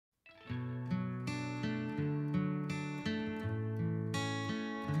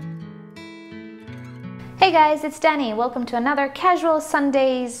Hey guys, it's Danny. Welcome to another Casual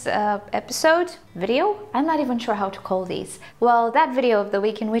Sundays video. I'm not even sure how to call these. Well, that video of the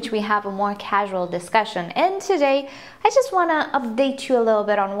week in which we have a more casual discussion. And today, I just want to update you a little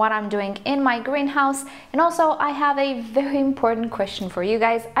bit on what I'm doing in my greenhouse. And also, I have a very important question for you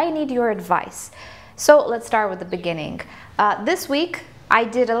guys. I need your advice. So let's start with the beginning. This week, I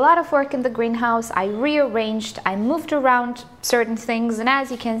did a lot of work in the greenhouse. I rearranged, I moved around certain things. And as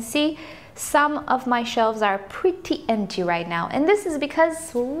you can see, some of my shelves are pretty empty right now, and this is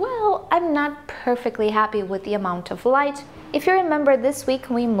because, well, I'm not perfectly happy with the amount of light. If you remember, this week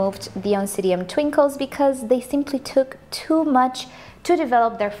we moved the Oncidium twinkles because they simply took too much to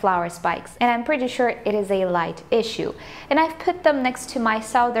develop their flower spikes, and I'm pretty sure it is a light issue. And I've put them next to my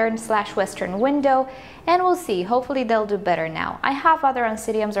southern/western window, and we'll see, hopefully they'll do better now. I have other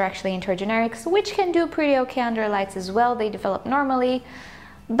Oncidiums, or actually intergenerics, which can do pretty okay under lights as well. They develop normally.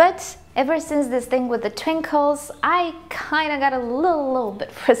 But ever since this thing with the twinkles, I kind of got a little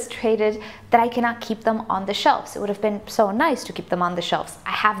bit frustrated that I cannot keep them on the shelves. It would have been so nice to keep them on the shelves.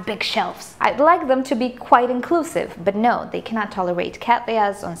 I have big shelves. I'd like them to be quite inclusive, but no, they cannot tolerate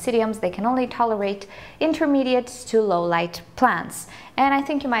Cattleyas, Oncidiums. They can only tolerate intermediate to low light plants. And I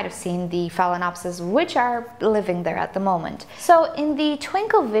think you might have seen the Phalaenopsis, which are living there at the moment. So in the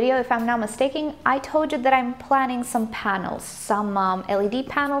twinkle video, if I'm not mistaken, I told you that I'm planning some panels, some LED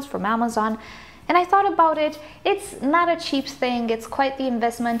panels from Amazon. And I thought about it. It's not a cheap thing, it's quite the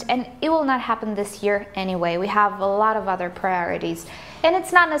investment, and it will not happen this year anyway. We have a lot of other priorities. And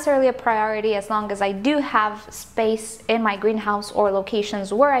it's not necessarily a priority as long as I do have space in my greenhouse or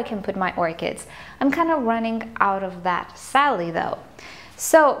locations where I can put my orchids. I'm kind of running out of that, sadly though.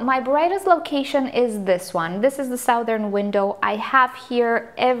 So my brightest location is this one. This is the southern window. I have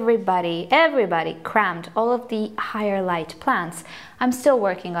here everybody crammed, all of the higher light plants. I'm still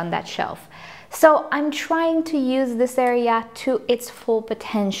working on that shelf. So I'm trying to use this area to its full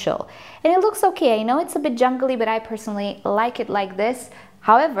potential. And it looks okay. I know it's a bit jungly, but I personally like it like this.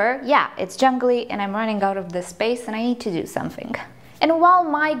 However, yeah, it's jungly and I'm running out of this space and I need to do something. And while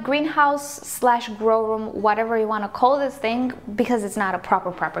my greenhouse/grow room, whatever you want to call this thing, because it's not a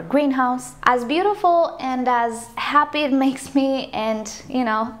proper greenhouse, as beautiful and as happy it makes me, and you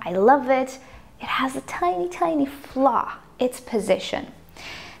know, I love it, it has a tiny flaw: its position.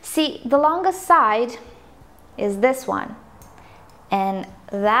 See, the longest side is this one, and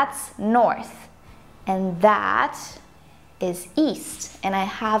that's north, and that is east, and I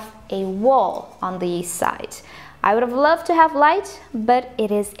have a wall on the east side. I would have loved to have light, but it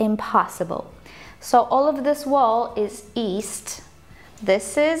is impossible. So all of this wall is east,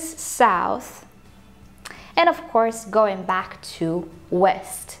 this is south, and of course going back to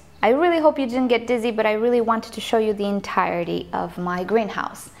west. I really hope you didn't get dizzy, but I really wanted to show you the entirety of my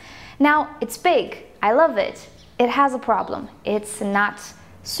greenhouse. Now, it's big, I love it. It has a problem. It's not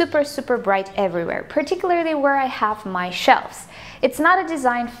super bright everywhere, particularly where I have my shelves. It's not a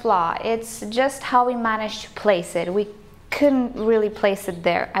design flaw, it's just how we managed to place it. We couldn't really place it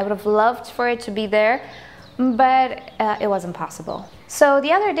there. I would have loved for it to be there, but it wasn't possible. So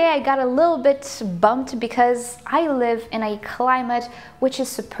the other day I got a little bit bumped because I live in a climate which is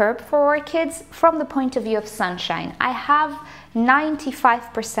superb for orchids from the point of view of sunshine. I have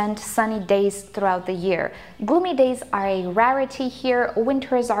 95% sunny days throughout the year. Gloomy days are a rarity here.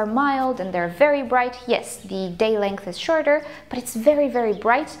 Winters are mild and they're very bright. Yes, the day length is shorter, but it's very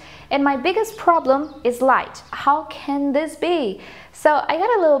bright. And my biggest problem is light. How can this be? So I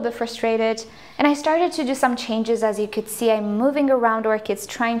got a little bit frustrated and I started to do some changes. As you could see, I'm moving around orchids,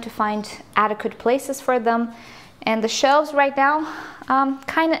 trying to find adequate places for them. And the shelves right now,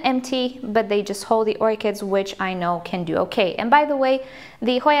 kind of empty, but they just hold the orchids, which I know can do okay. And by the way,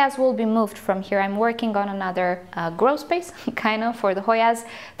 the Hoyas will be moved from here. I'm working on another grow space, kind of, for the Hoyas.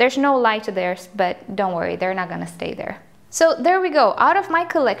 There's no light there, but don't worry, they're not gonna stay there. So there we go. Out of my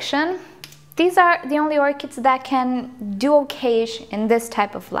collection, these are the only orchids that can do okay-ish in this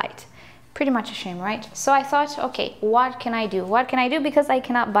type of light. Pretty much a shame, right? So I thought, okay, what can I do? What can I do? Because I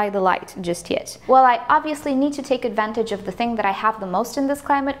cannot buy the light just yet. Well, I obviously need to take advantage of the thing that I have the most in this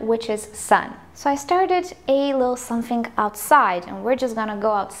climate, which is sun. So I started a little something outside, and we're just gonna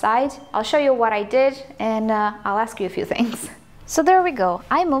go outside. I'll show you what I did, and I'll ask you a few things. So there we go.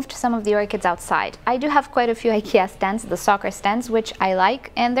 I moved some of the orchids outside. I do have quite a few IKEA stands, the soccer stands, which I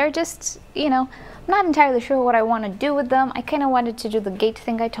like, and they're just, you know, I'm not entirely sure what I want to do with them. I kind of wanted to do the gate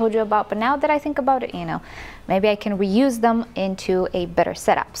thing I told you about, but now that I think about it, you know, maybe I can reuse them into a better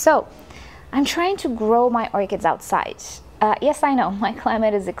setup. So I'm trying to grow my orchids outside. Yes, I know, my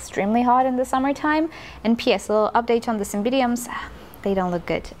climate is extremely hot in the summertime. And P.S., a little update on the Cymbidiums, they don't look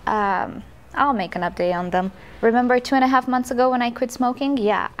good. I'll make an update on them. Remember 2.5 months ago when I quit smoking?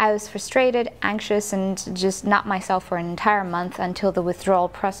 Yeah, I was frustrated, anxious, and just not myself for an entire month until the withdrawal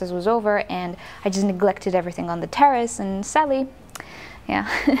process was over, and I just neglected everything on the terrace, and sadly, yeah,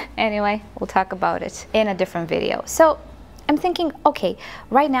 anyway, we'll talk about it in a different video. So I'm thinking, okay,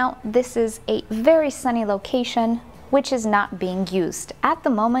 right now this is a very sunny location which is not being used. At the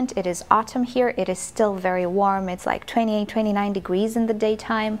moment it is autumn here, it is still very warm, it's like 28, 29 degrees in the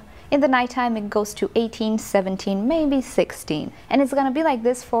daytime. In the nighttime it goes to 18, 17, maybe 16, and it's gonna be like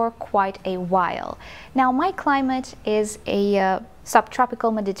this for quite a while. Now my climate is a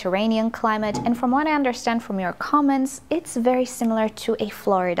subtropical Mediterranean climate, and from what I understand from your comments, it's very similar to a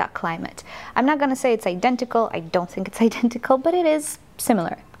Florida climate. I'm not gonna say it's identical, I don't think it's identical, but it is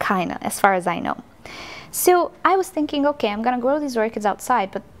similar, kinda, as far as I know. So I was thinking, okay, I'm gonna grow these orchids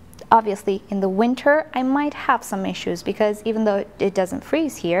outside, but obviously in the winter I might have some issues because even though it doesn't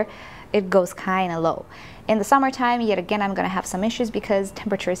freeze here, it goes kind of low. In the summertime, yet again, I'm gonna have some issues because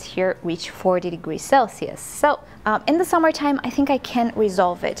temperatures here reach 40 degrees Celsius. So in the summertime, I think I can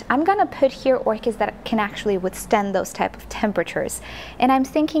resolve it. I'm gonna put here orchids that can actually withstand those type of temperatures. And I'm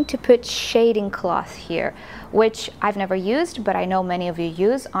thinking to put shading cloth here, which I've never used, but I know many of you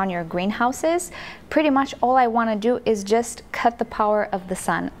use on your greenhouses. Pretty much all I wanna do is just cut the power of the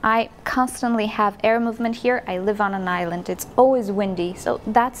sun. I constantly have air movement here. I live on an island. It's always windy, so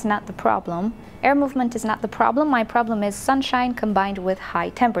that's not the problem. Air movement is not the problem. My problem is sunshine combined with high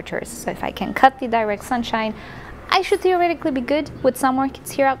temperatures. So if I can cut the direct sunshine, I should theoretically be good with some orchids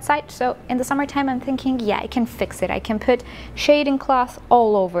here outside. So in the summertime, I'm thinking, yeah, I can fix it. I can put shading cloth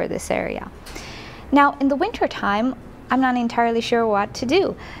all over this area. Now, in the winter time, I'm not entirely sure what to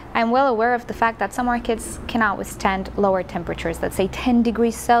do. I'm well aware of the fact that some orchids cannot withstand lower temperatures, let's say 10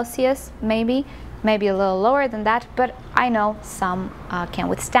 degrees Celsius, maybe a little lower than that, but I know some can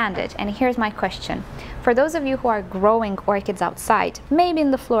withstand it. And here's my question. For those of you who are growing orchids outside, maybe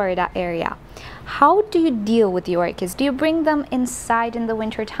in the Florida area, how do you deal with the orchids? Do you bring them inside in the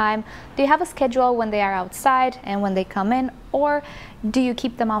winter time? Do you have a schedule when they are outside and when they come in? Or do you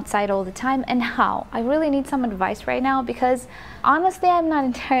keep them outside all the time, and how? I really need some advice right now because honestly I'm not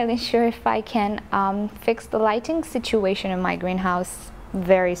entirely sure if I can fix the lighting situation in my greenhouse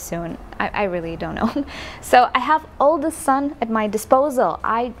very soon. I really don't know. So I have all the sun at my disposal.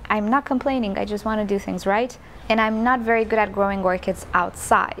 I'm not complaining, I just want to do things right. And I'm not very good at growing orchids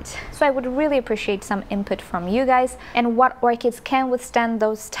outside. So I would really appreciate some input from you guys and what orchids can withstand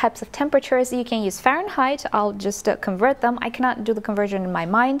those types of temperatures. You can use Fahrenheit, I'll just convert them. I cannot do the conversion in my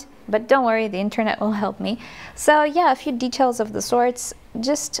mind, but don't worry, the internet will help me. So yeah, a few details of the sorts.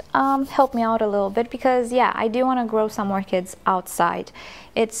 Just help me out a little bit because yeah, I do want to grow some orchids outside.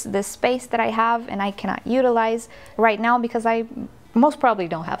 It's the space that I have and I cannot utilize right now because I most probably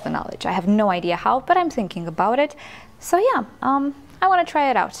don't have the knowledge. I have no idea how, but I'm thinking about it. So yeah, I want to try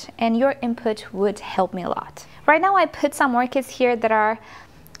it out and your input would help me a lot. Right now I put some orchids here that are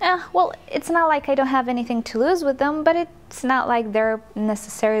well, it's not like I don't have anything to lose with them, but it's not like they're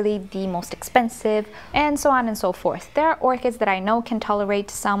necessarily the most expensive, and so on and so forth. There are orchids that I know can tolerate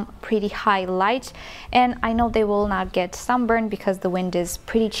some pretty high light, and I know they will not get sunburned because the wind is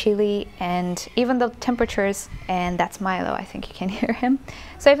pretty chilly, and even though temperatures, and that's Milo, I think you can hear him.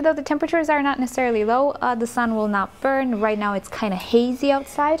 So even though the temperatures are not necessarily low, the sun will not burn. Right now it's kind of hazy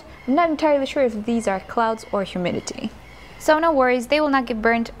outside. I'm not entirely sure if these are clouds or humidity. So no worries, they will not get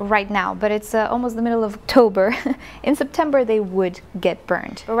burned right now, but it's almost the middle of October. In September they would get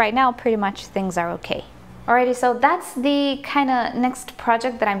burned. But right now pretty much things are okay. Alrighty, so that's the kind of next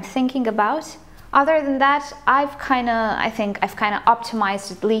project that I'm thinking about. Other than that, I think I've kind of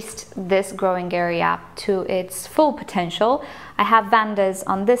optimized at least this growing area to its full potential. I have vandas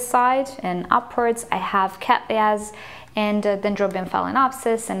on this side and upwards. I have cattleyas and Dendrobium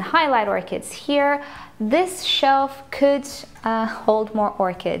phalaenopsis and highlight orchids here. This shelf could hold more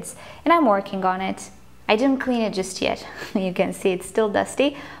orchids, and I'm working on it. I didn't clean it just yet. You can see it's still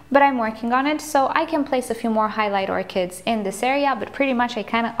dusty, but I'm working on it, so I can place a few more highlight orchids in this area, but pretty much I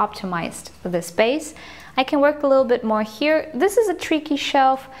kind of optimized the space. I can work a little bit more here. This is a tricky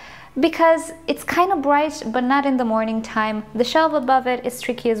shelf because it's kind of bright, but not in the morning time. The shelf above it is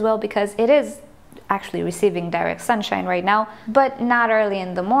tricky as well because it is actually receiving direct sunshine right now, but not early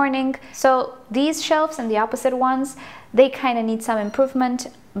in the morning. So these shelves and the opposite ones, they kind of need some improvement,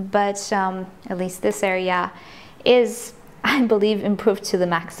 but at least this area is, I believe, improved to the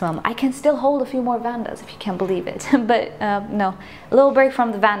maximum. I can still hold a few more vandas if you can't believe it, but no, a little break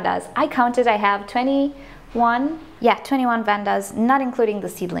from the vandas. I counted, I have 20 21 vandas, not including the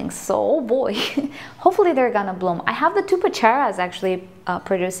seedlings. So, oh boy, hopefully they're gonna bloom. I have the 2 pacharas actually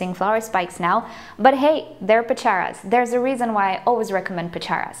producing flower spikes now, but hey, they're pacharas. There's a reason why I always recommend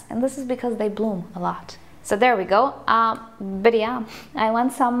pacharas, and this is because they bloom a lot. So there we go. But yeah, I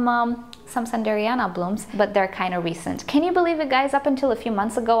want some Sanderiana blooms, but they're kind of recent. Can you believe it, guys? Up until a few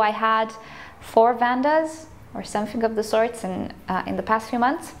months ago, I had 4 vandas or something of the sorts, and in the past few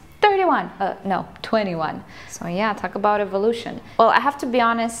months, 21. So yeah, talk about evolution. Well, I have to be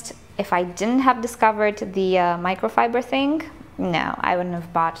honest, if I didn't have discovered the microfiber thing, no, I wouldn't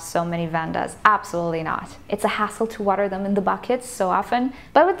have bought so many vandas. Absolutely not. It's a hassle to water them in the buckets so often,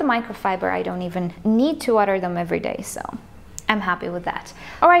 but with the microfiber, I don't even need to water them every day, so I'm happy with that.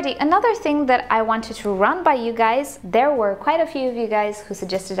 Alrighty, another thing that I wanted to run by you guys, there were quite a few of you guys who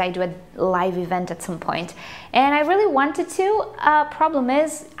suggested I do a live event at some point, and I really wanted to. Problem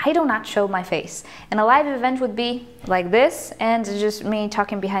is, I do not show my face, and a live event would be like this, and just me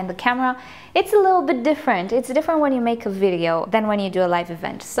talking behind the camera. It's a little bit different. It's different when you make a video than when you do a live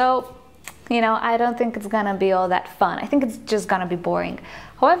event. So, you know, I don't think it's gonna be all that fun. I think it's just gonna be boring.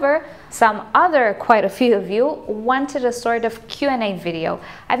 However, quite a few of you wanted a sort of Q&A video.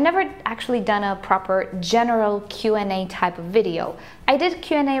 I've never actually done a proper general Q&A type of video. I did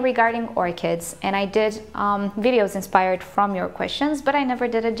Q&A regarding orchids, and I did videos inspired from your questions, but I never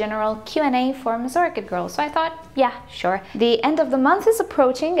did a general Q&A for MissOrchidGirl. So I thought, yeah, sure. The end of the month is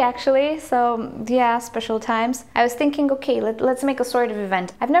approaching, actually, so yeah, special times. I was thinking, okay, let's make a sort of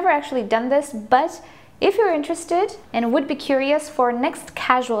event. I've never actually done this, but if you're interested and would be curious for next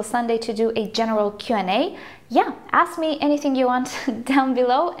Casual Sunday to do a general Q&A, yeah, ask me anything you want down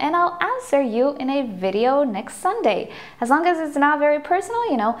below and I'll answer you in a video next Sunday. As long as it's not very personal,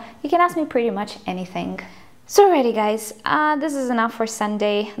 you know, you can ask me pretty much anything. So alrighty guys, this is enough for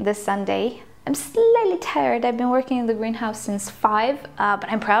this Sunday. I'm slightly tired. I've been working in the greenhouse since 5, but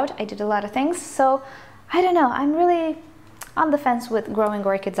I'm proud. I did a lot of things, so I don't know, I'm really on the fence with growing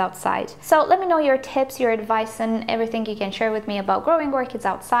orchids outside. So let me know your tips, your advice, and everything you can share with me about growing orchids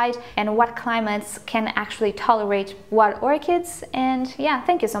outside and what climates can actually tolerate what orchids. And yeah,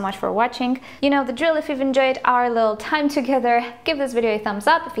 thank you so much for watching. You know the drill. If you've enjoyed our little time together, give this video a thumbs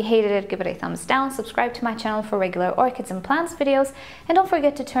up. If you hated it, give it a thumbs down. Subscribe to my channel for regular orchids and plants videos, and don't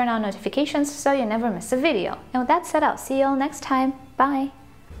forget to turn on notifications so you never miss a video. And with that said, I'll see you all next time. Bye.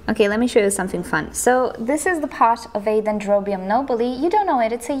 Okay, let me show you something fun. So this is the pot of a Dendrobium nobile. You don't know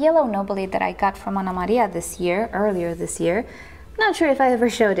it, it's a yellow nobile that I got from Ana Maria earlier this year. Not sure if I ever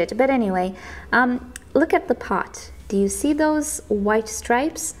showed it, but anyway, look at the pot. Do you see those white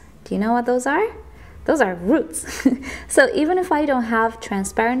stripes? Do you know what those are? Those are roots. So even if I don't have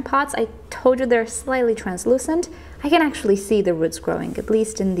transparent pots, I told you they're slightly translucent, I can actually see the roots growing, at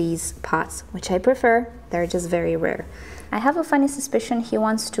least in these pots, which I prefer. They're just very rare. I have a funny suspicion he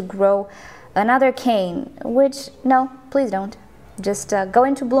wants to grow another cane, which, no, please don't. Just go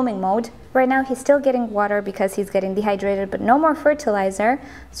into blooming mode. Right now he's still getting water because he's getting dehydrated, but no more fertilizer.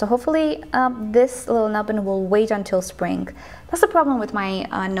 So hopefully this little nubbin will wait until spring. That's the problem with my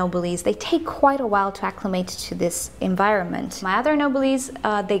nobiles. They take quite a while to acclimate to this environment. My other nobiles,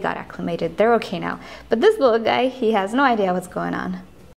 they got acclimated. They're okay now. But this little guy, he has no idea what's going on.